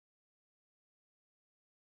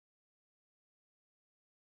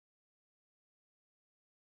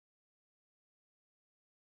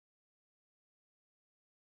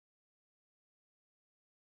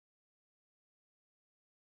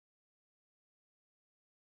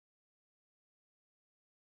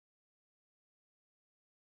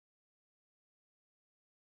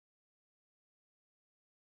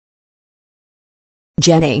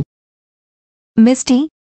Jenny. Misty?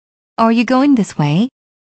 Are you going this way?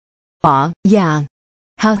 Yeah.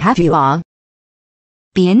 How have you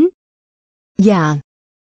Been? Yeah.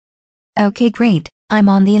 Okay, great. I'm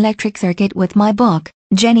on the electric circuit with my book,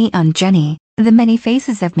 Jenny and Jenny, The Many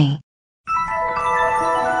Faces of Me.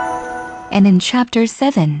 And in Chapter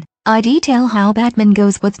 7, I detail how Batman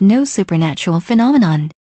goes with no supernatural phenomenon,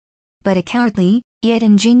 but a cowardly, yet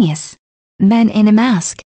ingenious, man in a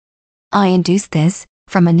mask. I induce this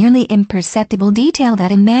from a nearly imperceptible detail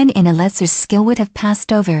that a man in a lesser skill would have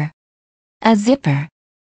passed over. A zipper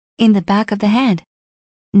in the back of the head.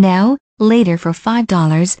 Now, later for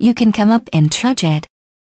 $5 you can come up and touch it.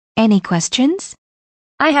 Any questions?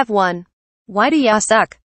 I have one. Why do ya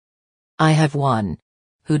suck? I have one.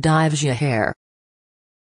 Who dives your hair?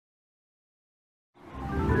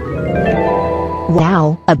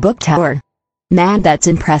 Wow, a book tower. Man, that's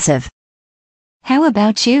impressive. How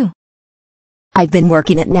about you? I've been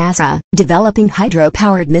working at NASA, developing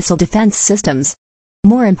hydro-powered missile defense systems.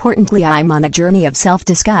 More importantly, I'm on a journey of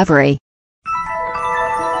self-discovery.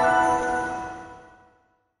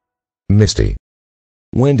 Misty.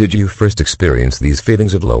 When did you first experience these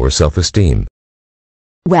feelings of lower self-esteem?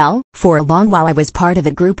 Well, for a long while I was part of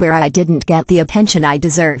a group where I didn't get the attention I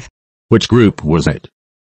deserve. Which group was it?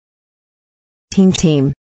 Teen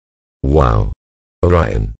Team. Wow.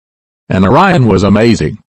 Orion. And Orion was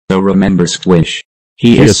amazing. So remember Squish.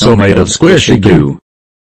 He is so made of squishy goo.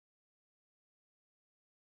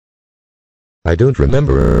 I don't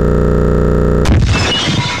remember.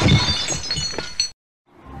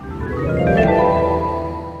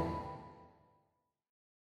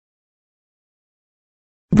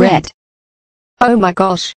 Brit. Oh my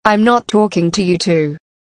gosh, I'm not talking to you two.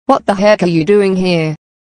 What the heck are you doing here?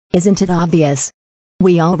 Isn't it obvious?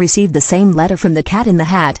 We all received the same letter from the Cat in the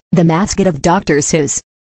Hat, the mascot of Dr. Seuss.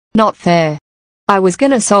 Not fair. I was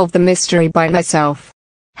gonna solve the mystery by myself.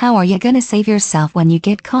 How are you gonna save yourself when you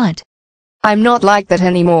get caught? I'm not like that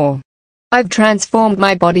anymore. I've transformed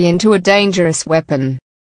my body into a dangerous weapon.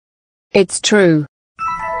 It's true.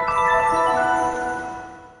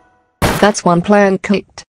 That's one plan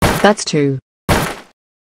kicked. That's two.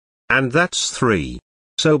 And that's 3.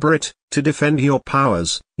 So Brit, to defend your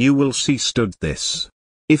powers, you will see stood this.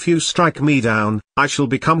 If you strike me down, I shall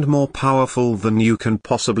become more powerful than you can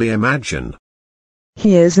possibly imagine.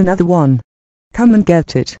 Here's another one. Come and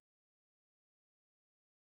get it.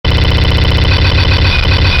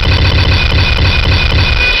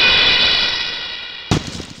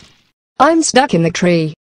 I'm stuck in the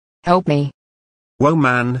tree. Help me. Whoa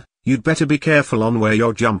man, you'd better be careful on where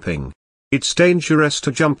you're jumping. It's dangerous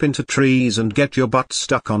to jump into trees and get your butt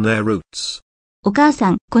stuck on their roots. お母さ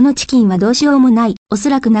ん、このチキンはどうしようもない。おそ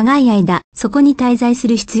らく長い間、そこに滞在す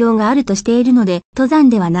る必要があるとしているので、登山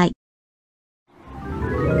ではない。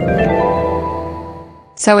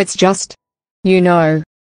So it's just,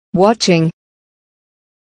 watching.